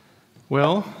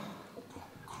Well,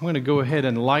 I'm going to go ahead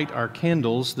and light our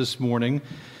candles this morning.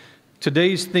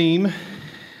 Today's theme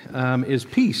is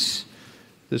peace.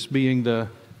 This being the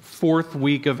fourth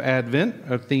week of Advent,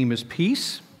 our theme is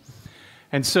peace.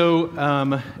 And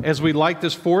so as we light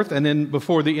this fourth, and then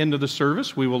before the end of the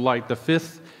service, we will light the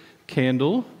fifth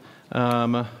candle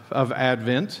of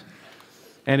Advent.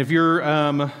 And if you're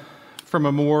from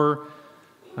a more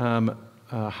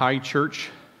high church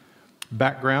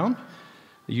background,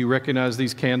 you recognize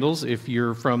these candles. If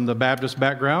you're from the Baptist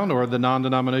background or the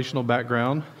non-denominational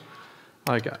background,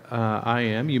 like I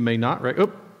am, you may not.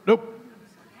 Nope.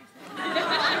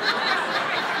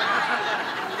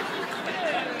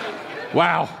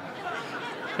 Wow.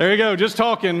 There you go, just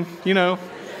talking, you know.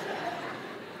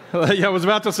 I was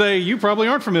about to say, you probably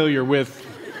aren't familiar with,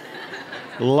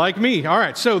 like me. All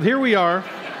right, so here we are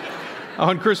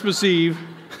on Christmas Eve.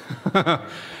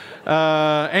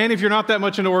 And if you're not that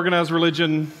much into organized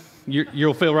religion,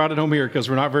 you'll feel right at home here because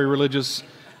we're not very religious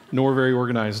nor very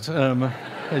organized,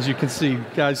 as you can see.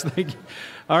 Guys, thank you.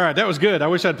 All right, that was good. I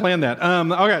wish I'd planned that.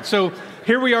 All right, so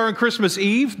here we are on Christmas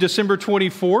Eve, December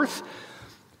 24th.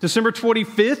 December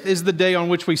 25th is the day on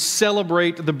which we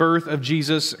celebrate the birth of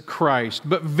Jesus Christ.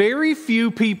 But very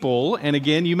few people, and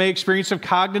again, you may experience some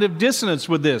cognitive dissonance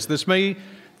with this. This may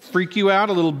freak you out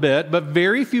a little bit, but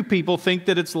very few people think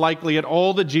that it's likely at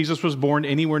all that Jesus was born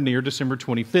anywhere near December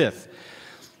 25th.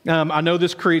 I know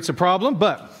this creates a problem,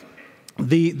 but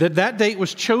that date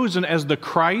was chosen as the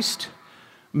Christ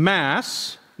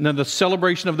Mass, the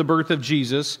celebration of the birth of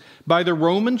Jesus, by the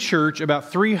Roman Church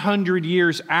about 300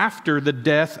 years after the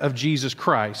death of Jesus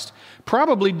Christ.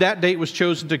 Probably that date was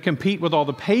chosen to compete with all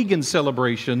the pagan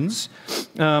celebrations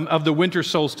of the winter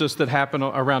solstice that happen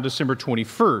around December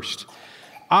 21st.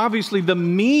 Obviously, the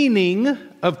meaning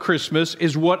of Christmas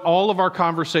is what all of our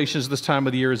conversations this time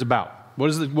of the year is about.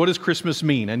 What does Christmas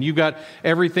mean? And you've got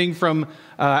everything from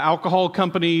alcohol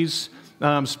companies,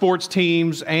 sports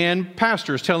teams, and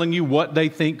pastors telling you what they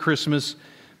think Christmas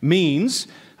means.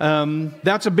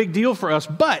 That's a big deal for us.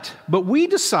 But we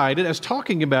decided, as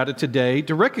talking about it today,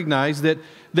 to recognize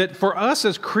that for us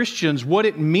as Christians, what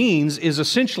it means is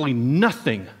essentially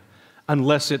nothing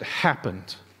unless it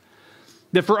happened.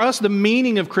 That for us, the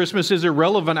meaning of Christmas is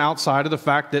irrelevant outside of the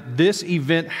fact that this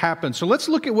event happened. So let's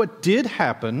look at what did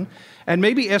happen and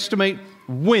maybe estimate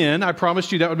when. I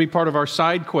promised you that would be part of our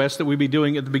side quest that we'd be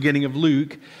doing at the beginning of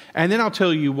Luke. And then I'll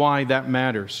tell you why that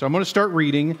matters. So I'm going to start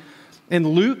reading in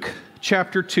Luke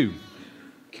chapter 2.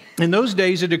 In those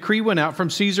days, a decree went out from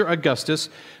Caesar Augustus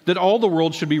that all the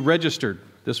world should be registered.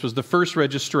 This was the first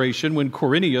registration when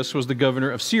Quirinius was the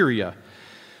governor of Syria.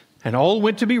 And all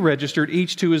went to be registered,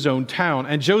 each to his own town.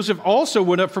 And Joseph also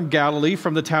went up from Galilee,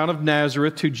 from the town of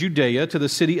Nazareth to Judea, to the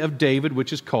city of David,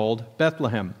 which is called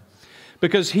Bethlehem,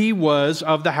 because he was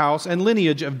of the house and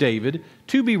lineage of David,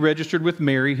 to be registered with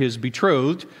Mary, his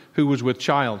betrothed, who was with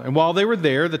child. And while they were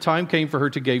there, the time came for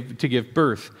her to give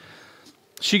birth.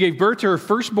 She gave birth to her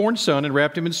firstborn son and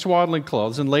wrapped him in swaddling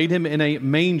cloths and laid him in a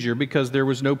manger because there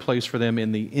was no place for them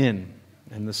in the inn.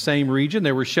 In the same region,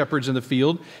 there were shepherds in the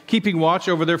field, keeping watch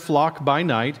over their flock by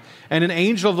night. And an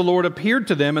angel of the Lord appeared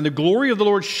to them, and the glory of the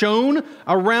Lord shone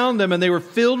around them, and they were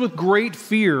filled with great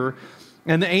fear.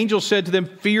 And the angel said to them,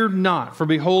 "Fear not, for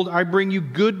behold, I bring you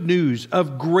good news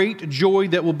of great joy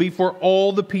that will be for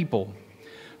all the people.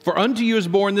 For unto you is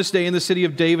born this day in the city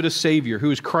of David a Savior,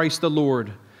 who is Christ the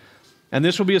Lord. And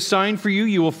this will be a sign for you.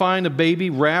 You will find a baby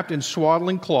wrapped in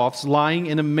swaddling cloths, lying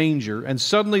in a manger." And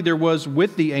suddenly there was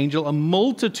with the angel a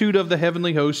multitude of the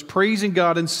heavenly hosts, praising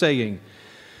God and saying,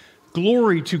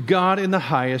 "Glory to God in the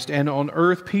highest, and on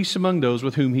earth peace among those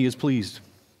with whom he is pleased."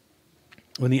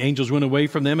 When the angels went away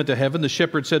from them into heaven, the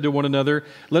shepherds said to one another,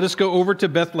 "Let us go over to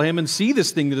Bethlehem and see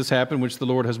this thing that has happened, which the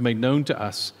Lord has made known to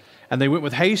us." And they went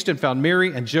with haste and found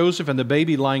Mary and Joseph and the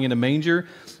baby lying in a manger.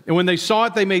 And when they saw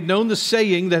it, they made known the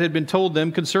saying that had been told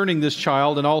them concerning this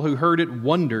child, and all who heard it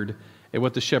wondered at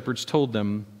what the shepherds told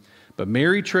them. But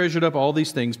Mary treasured up all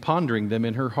these things, pondering them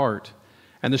in her heart.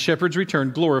 And the shepherds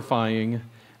returned, glorifying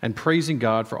and praising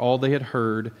God for all they had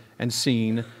heard and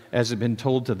seen as had been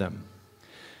told to them.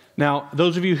 Now,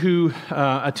 those of you who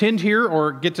attend here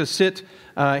or get to sit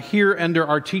here under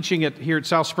our teaching here at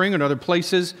South Spring and other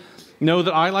places know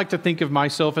that I like to think of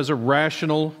myself as a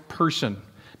rational person.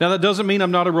 Now, that doesn't mean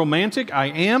I'm not a romantic. I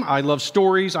am. I love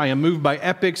stories. I am moved by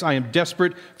epics. I am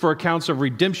desperate for accounts of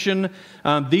redemption.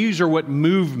 These are what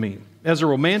move me. As a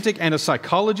romantic and a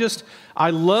psychologist,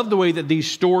 I love the way that these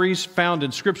stories found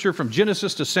in Scripture, from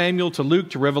Genesis to Samuel to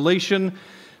Luke to Revelation,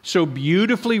 so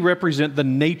beautifully represent the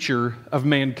nature of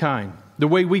mankind. the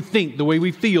way we think, the way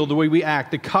we feel, the way we act,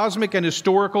 the cosmic and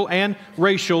historical and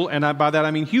racial, and by that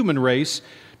I mean human race,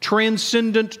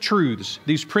 transcendent truths.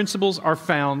 These principles are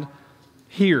found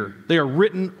here. They are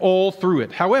written all through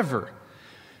it. However,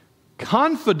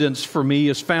 confidence for me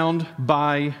is found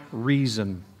by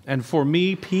reason. And for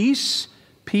me, peace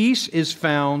is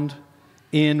found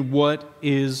in what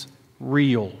is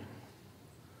real.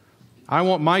 I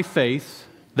want my faith,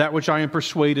 that which I am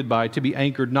persuaded by, to be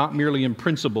anchored not merely in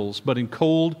principles, but in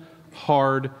cold,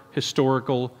 hard,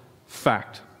 historical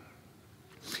fact.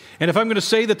 And if I'm going to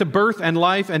say that the birth and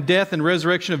life and death and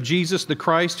resurrection of Jesus the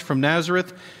Christ from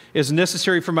Nazareth is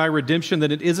necessary for my redemption,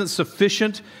 then it isn't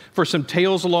sufficient for some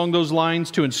tales along those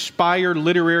lines to inspire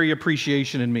literary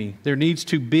appreciation in me. There needs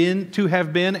to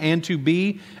have been and to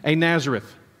be a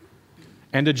Nazareth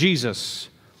and a Jesus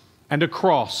and a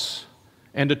cross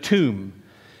and a tomb.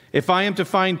 If I am to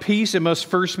find peace, it must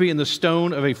first be in the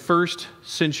stone of a first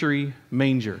century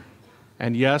manger.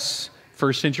 And yes,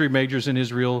 first century mangers in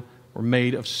Israel were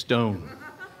made of stone.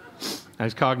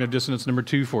 That's cognitive dissonance number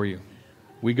 2 for you.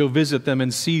 We go visit them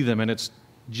and see them, and it's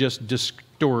just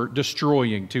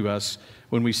destroying to us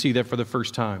when we see that for the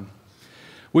first time.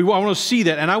 I want to see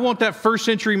that, and I want that first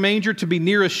century manger to be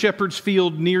near a shepherd's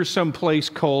field near some place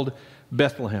called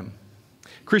Bethlehem.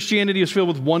 Christianity is filled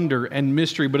with wonder and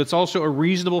mystery, but it's also a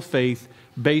reasonable faith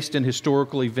based in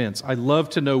historical events. I love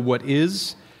to know what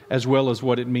is as well as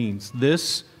what it means.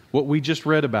 This, what we just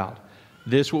read about.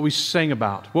 This, what we sang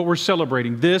about. What we're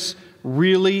celebrating. This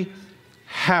really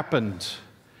happened.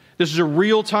 This is a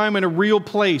real time and a real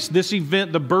place. This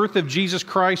event, the birth of Jesus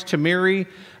Christ to Mary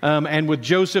and with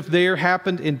Joseph there,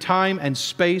 happened in time and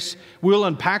space. We'll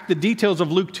unpack the details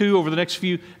of Luke 2 over the next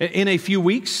in a few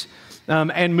weeks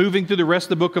and moving through the rest of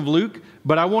the book of Luke.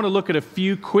 But I want to look at a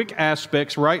few quick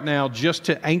aspects right now just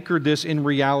to anchor this in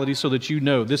reality so that you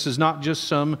know this is not just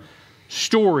some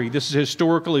story. This is a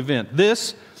historical event.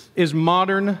 This is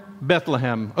modern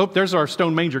Bethlehem. Oh, there's our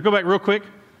stone manger. Go back real quick.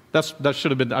 That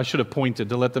should have been, I should have pointed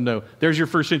to let them know. There's your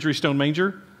first century stone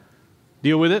manger.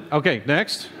 Deal with it. Okay,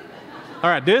 next. All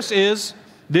right, this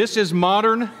is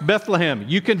modern Bethlehem.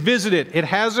 You can visit it. It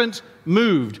hasn't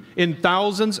moved in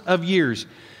thousands of years.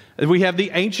 We have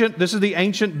this is the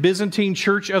ancient Byzantine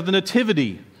Church of the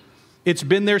Nativity. It's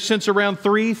been there since around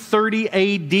 330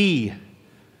 A.D.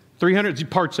 300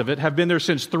 parts of it have been there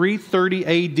since 330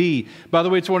 A.D. By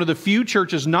the way, it's one of the few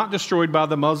churches not destroyed by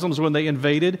the Muslims when they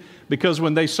invaded, because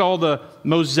when they saw the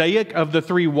mosaic of the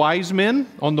 3 wise men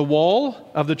on the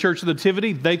wall of the Church of the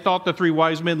Nativity, they thought the 3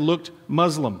 wise men looked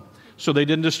Muslim, so they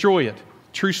didn't destroy it.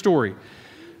 True story.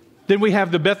 Then we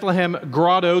have the Bethlehem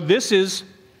Grotto. This is,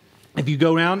 if you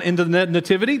go down into the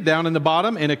Nativity, down in the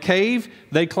bottom, in a cave,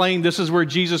 they claim this is where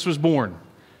Jesus was born.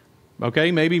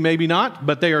 Okay, maybe not,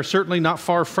 but they are certainly not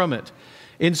far from it.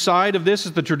 Inside of this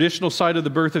is the traditional site of the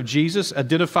birth of Jesus,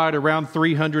 identified around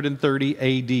 330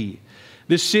 A.D.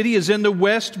 This city is in the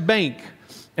West Bank,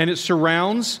 and it's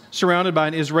surrounded by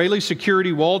an Israeli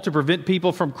security wall to prevent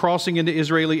people from crossing into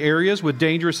Israeli areas with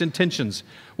dangerous intentions.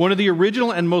 One of the original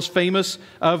and most famous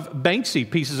of Banksy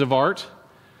pieces of art,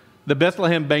 the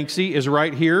Bethlehem Banksy, is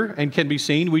right here and can be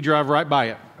seen. We drive right by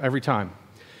it every time.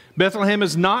 Bethlehem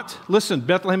is not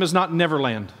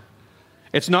Neverland.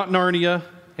 It's not Narnia, and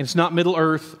it's not Middle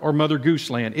Earth or Mother Goose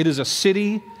Land. It is a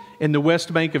city in the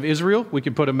West Bank of Israel. We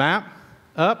can put a map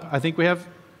up. I think we have,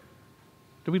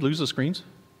 did we lose the screens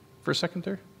for a second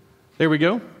there? There we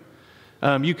go.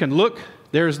 You can look.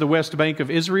 There's the West Bank of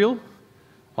Israel,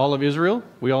 all of Israel.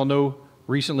 We all know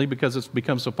recently because it's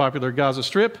become so popular, Gaza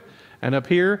Strip. And up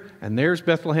here, and there's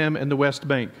Bethlehem and the West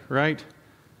Bank, right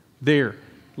there.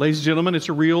 Ladies and gentlemen, it's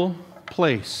a real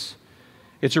place.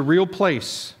 It's a real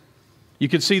place. You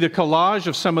can see the collage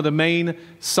of some of the main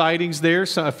sightings there,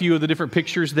 a few of the different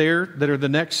pictures there that are the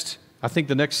next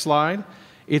slide.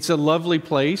 It's a lovely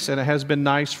place, and it has been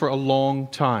nice for a long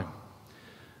time.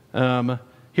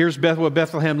 Here's what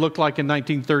Bethlehem looked like in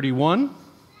 1931.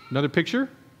 Another picture.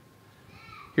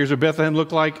 Here's what Bethlehem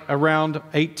looked like around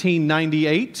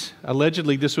 1898.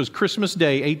 Allegedly, this was Christmas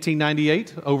Day,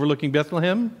 1898, overlooking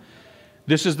Bethlehem.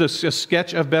 This is a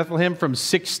sketch of Bethlehem from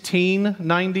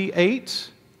 1698.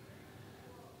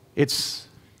 It's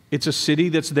a city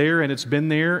that's there, and it's been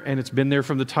there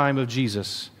from the time of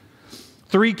Jesus.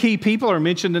 3 key people are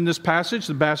mentioned in this passage,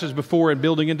 the passage before and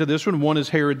building into this one. One is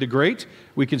Herod the Great.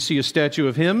 We can see a statue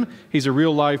of him. He's a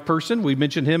real live person. We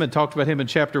mentioned him and talked about him in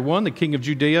chapter 1, the king of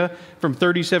Judea from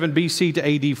 37 BC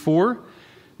to AD 4.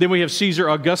 Then we have Caesar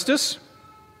Augustus.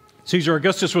 Caesar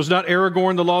Augustus was not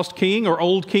Aragorn the Lost King or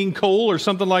Old King Cole or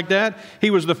something like that. He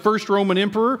was the first Roman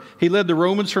emperor. He led the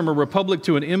Romans from a republic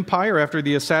to an empire after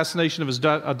the assassination of his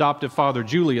adoptive father,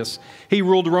 Julius. He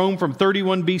ruled Rome from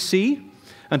 31 BC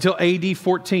until AD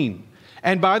 14.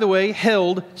 And by the way,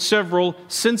 held several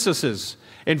censuses.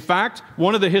 In fact,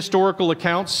 one of the historical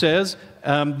accounts says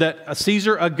that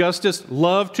Caesar Augustus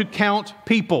loved to count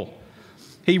people.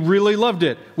 He really loved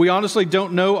it. We honestly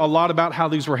don't know a lot about how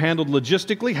these were handled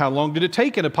logistically. How long did it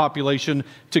take in a population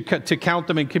to count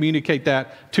them and communicate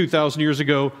that 2,000 years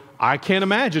ago? I can't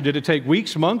imagine. Did it take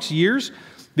weeks, months, years?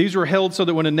 These were held so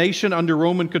that when a nation under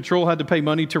Roman control had to pay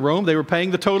money to Rome, they were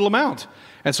paying the total amount.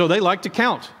 And so they liked to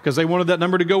count because they wanted that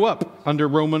number to go up under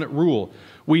Roman rule.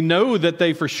 We know that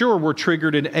they for sure were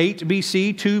triggered in 8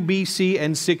 BC, 2 BC,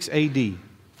 and 6 AD,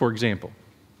 for example.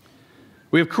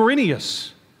 We have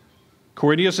Quirinius.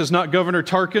 Quirinius is not Governor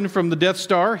Tarquin from the Death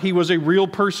Star. He was a real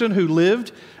person who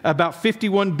lived about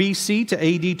 51 BC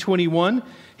to AD 21.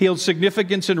 He held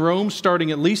significance in Rome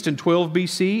starting at least in 12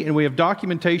 BC, and we have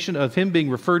documentation of him being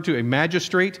referred to a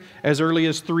magistrate as early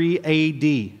as 3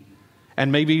 AD,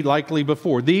 and maybe likely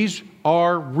before. These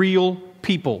are real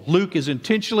people. Luke is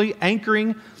intentionally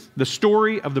anchoring the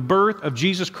story of the birth of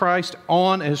Jesus Christ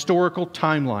on a historical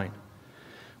timeline.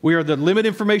 We are the limited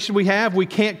information we have. We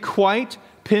can't quite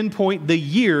pinpoint the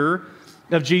year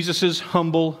of Jesus'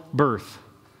 humble birth.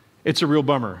 It's a real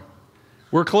bummer.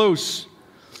 We're close.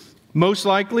 Most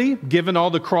likely, given all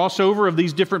the crossover of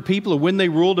these different people and when they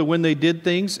ruled and when they did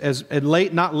things,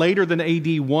 not later than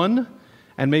AD 1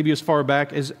 and maybe as far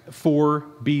back as 4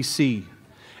 BC.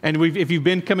 And if you've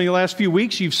been coming the last few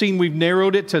weeks, you've seen we've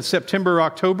narrowed it to September,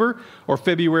 October, or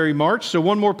February, March. So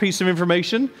one more piece of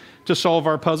information to solve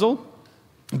our puzzle.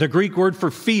 The Greek word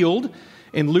for field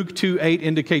in Luke 2:8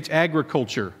 indicates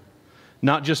agriculture,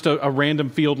 not just a random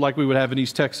field like we would have in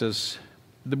East Texas.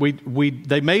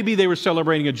 Maybe they were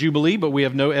celebrating a jubilee, but we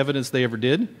have no evidence they ever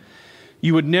did.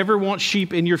 You would never want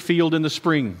sheep in your field in the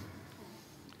spring.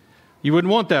 You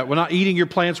wouldn't want that. We're not eating your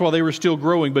plants while they were still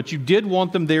growing, but you did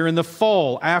want them there in the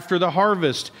fall, after the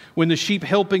harvest, when the sheep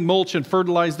helping mulch and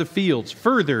fertilize the fields.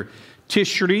 Further,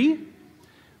 Tishri,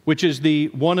 which is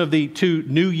one of the 2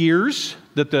 new years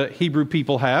that the Hebrew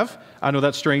people have. I know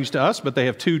that's strange to us, but they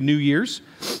have 2 new years.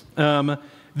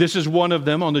 This is one of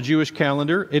them on the Jewish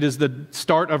calendar. It is the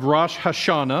start of Rosh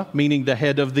Hashanah, meaning the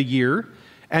head of the year,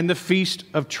 and the Feast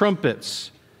of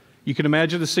Trumpets. You can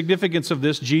imagine the significance of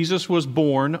this. Jesus was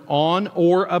born on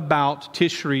or about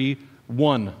Tishri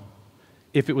 1,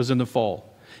 if it was in the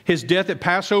fall. His death at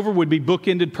Passover would be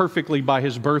bookended perfectly by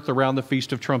his birth around the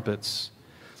Feast of Trumpets.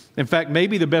 In fact,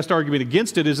 maybe the best argument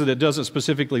against it is that it doesn't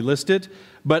specifically list it,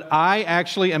 but I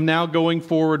actually am now going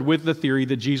forward with the theory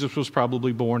that Jesus was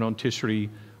probably born on Tishri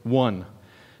 1.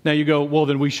 Now you go, well,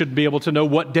 then we should be able to know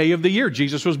what day of the year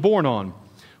Jesus was born on.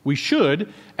 We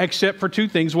should, except for 2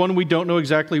 things. One, we don't know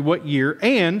exactly what year,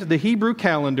 and the Hebrew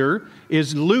calendar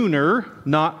is lunar,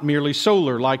 not merely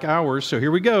solar like ours. So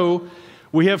here we go.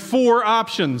 We have 4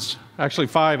 options, actually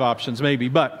 5 options maybe,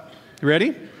 but you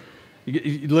ready?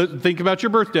 Think about your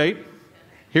birth date.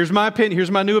 Here's my opinion. Here's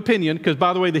my new opinion, because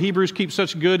by the way, the Hebrews keep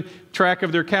such good track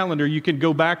of their calendar. You can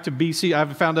go back to BC.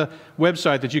 I've found a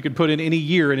website that you can put in any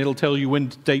year, and it'll tell you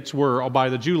when dates were by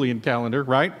the Julian calendar,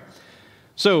 right?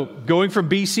 So going from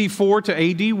BC 4 to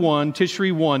AD 1,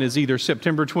 Tishri 1 is either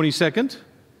September 22nd,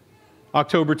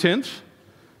 October 10th,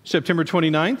 September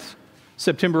 29th,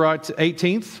 September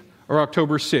 18th, or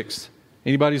October 6th.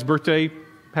 Anybody's birthday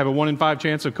have a 1 in 5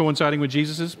 chance of coinciding with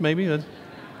Jesus's, maybe?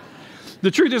 The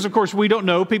truth is, of course, we don't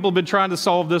know. People have been trying to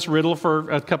solve this riddle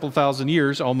for a couple thousand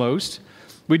years almost.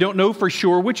 We don't know for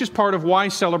sure, which is part of why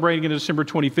celebrating it December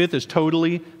 25th is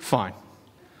totally fine.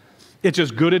 It's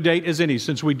as good a date as any,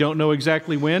 since we don't know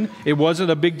exactly when. It wasn't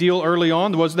a big deal early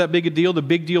on. There wasn't that big a deal. The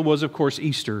big deal was, of course,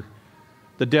 Easter,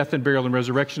 the death and burial and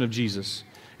resurrection of Jesus.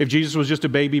 If Jesus was just a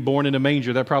baby born in a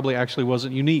manger, that probably actually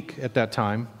wasn't unique at that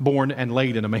time. Born and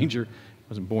laid in a manger.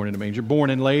 Wasn't born in a manger.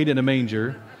 Born and laid in a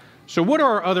manger. So what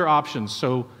are our other options?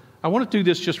 So I want to do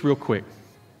this just real quick,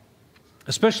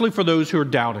 especially for those who are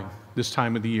doubting this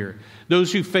time of the year,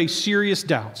 those who face serious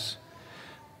doubts.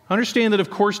 Understand that, of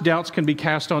course, doubts can be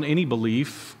cast on any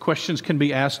belief. Questions can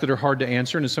be asked that are hard to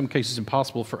answer, and in some cases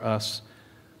impossible for us.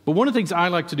 But one of the things I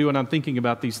like to do when I'm thinking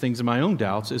about these things in my own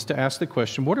doubts is to ask the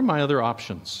question, what are my other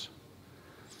options?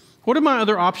 What are my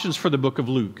other options for the book of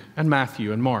Luke and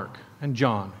Matthew and Mark and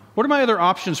John? What are my other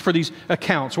options for these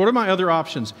accounts? What are my other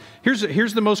options?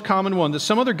 Here's the most common one, that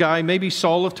some other guy, maybe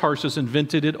Saul of Tarsus,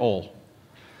 invented it all.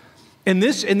 In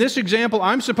this example,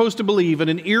 I'm supposed to believe in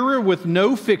an era with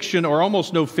no fiction or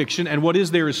almost no fiction, and what is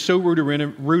there is so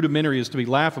rudimentary as to be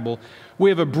laughable.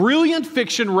 We have a brilliant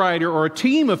fiction writer or a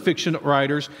team of fiction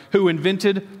writers who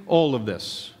invented all of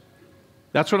this.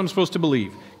 That's what I'm supposed to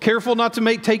believe. Careful not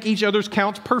to take each other's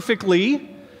counts perfectly,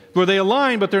 for they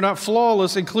align, but they're not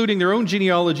flawless, including their own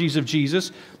genealogies of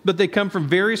Jesus, but they come from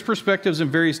various perspectives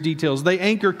and various details. They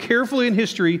anchor carefully in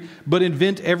history, but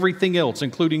invent everything else,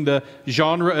 including the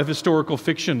genre of historical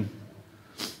fiction.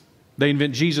 They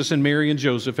invent Jesus and Mary and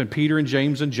Joseph and Peter and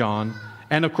James and John,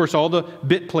 and of course all the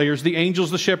bit players, the angels,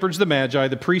 the shepherds, the magi,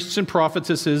 the priests and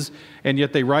prophetesses, and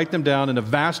yet they write them down in a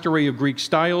vast array of Greek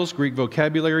styles, Greek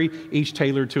vocabulary, each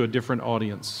tailored to a different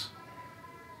audience.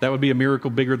 That would be a miracle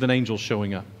bigger than angels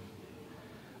showing up.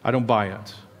 I don't buy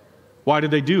it. Why did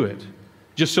they do it?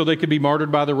 Just so they could be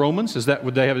martyred by the Romans?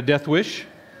 Would they have a death wish?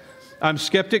 I'm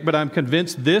skeptic, but I'm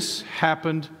convinced this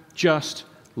happened just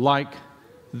like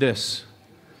this.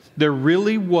 There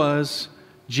really was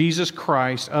Jesus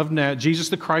Christ Jesus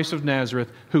the Christ of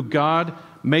Nazareth, who God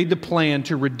made the plan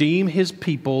to redeem his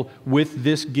people with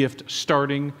this gift,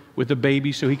 starting with a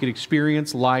baby so he could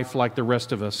experience life like the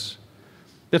rest of us.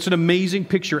 That's an amazing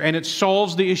picture, and it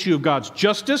solves the issue of God's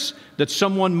justice, that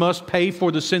someone must pay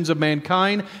for the sins of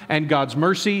mankind, and God's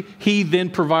mercy. He then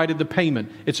provided the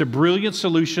payment. It's a brilliant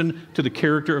solution to the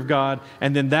character of God,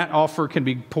 and then that offer can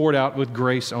be poured out with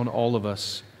grace on all of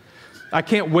us. I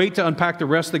can't wait to unpack the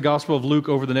rest of the Gospel of Luke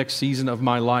over the next season of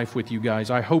my life with you guys.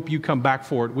 I hope you come back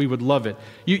for it. We would love it.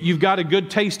 You've got a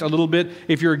good taste a little bit,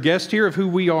 if you're a guest here, of who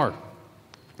we are.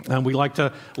 And we like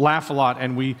to laugh a lot,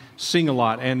 and we sing a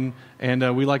lot, and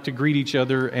we like to greet each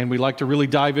other, and we like to really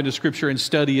dive into Scripture and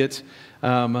study it.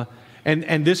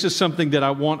 And this is something that I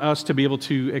want us to be able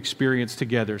to experience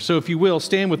together. So if you will,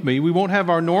 stand with me. We won't have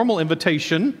our normal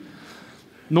invitation.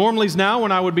 Normally is now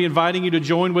when I would be inviting you to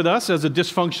join with us as a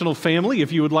dysfunctional family,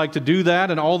 if you would like to do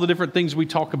that, and all the different things we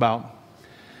talk about.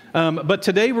 But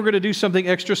today we're going to do something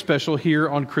extra special here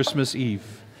on Christmas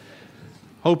Eve.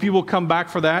 Hope you will come back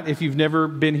for that if you've never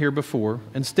been here before.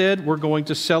 Instead, we're going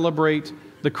to celebrate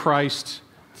the Christ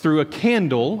through a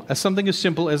candle, as something as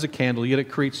simple as a candle, yet it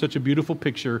creates such a beautiful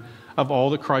picture of all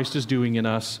that Christ is doing in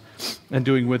us and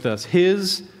doing with us.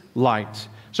 His light.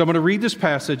 So I'm going to read this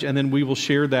passage, and then we will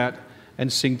share that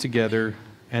and sing together,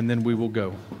 and then we will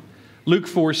go. Luke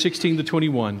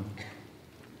 4:16-21.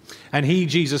 And he,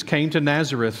 Jesus, came to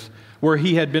Nazareth, where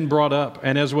he had been brought up,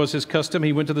 and as was his custom,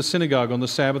 he went to the synagogue on the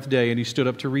Sabbath day, and he stood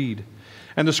up to read.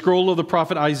 And the scroll of the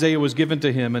prophet Isaiah was given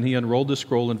to him, and he unrolled the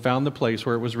scroll and found the place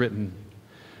where it was written,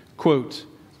 quote,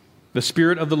 "The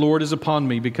Spirit of the Lord is upon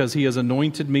me, because he has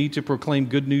anointed me to proclaim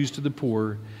good news to the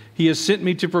poor. He has sent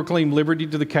me to proclaim liberty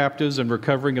to the captives and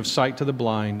recovering of sight to the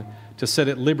blind, to set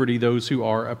at liberty those who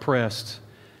are oppressed,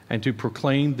 and to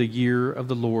proclaim the year of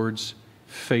the Lord's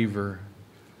favor."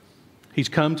 He's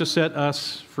come to set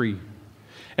us free.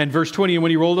 And verse 20, and when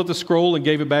he rolled up the scroll and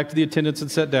gave it back to the attendants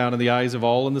and sat down, and the eyes of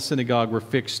all in the synagogue were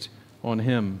fixed on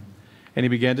him. And he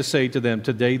began to say to them,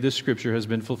 "Today this scripture has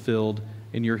been fulfilled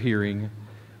in your hearing."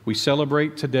 We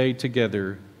celebrate today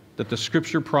together that the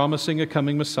scripture promising a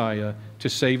coming Messiah to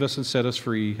save us and set us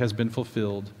free has been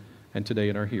fulfilled, and today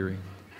in our hearing.